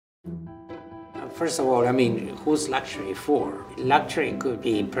First of all, I mean, who's luxury for? Luxury could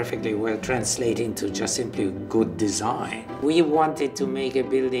be perfectly well translated into just simply good design. We wanted to make a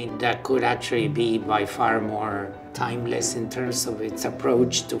building that could actually be by far more timeless in terms of its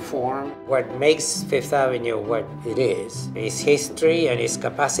approach to form. What makes Fifth Avenue what it is history and its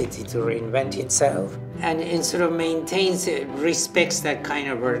capacity to reinvent itself. And it sort of maintains, it respects that kind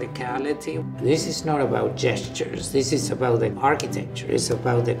of verticality. This is not about gestures. This is about the architecture. It's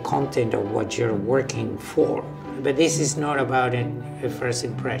about the content of what you're working for. But this is not about a first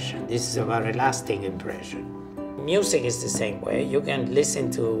impression. This is about a lasting impression. Music is the same way. You can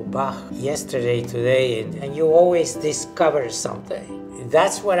listen to Bach yesterday, today, and you always discover something.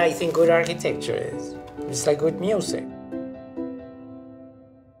 That's what I think good architecture is. It's like good music.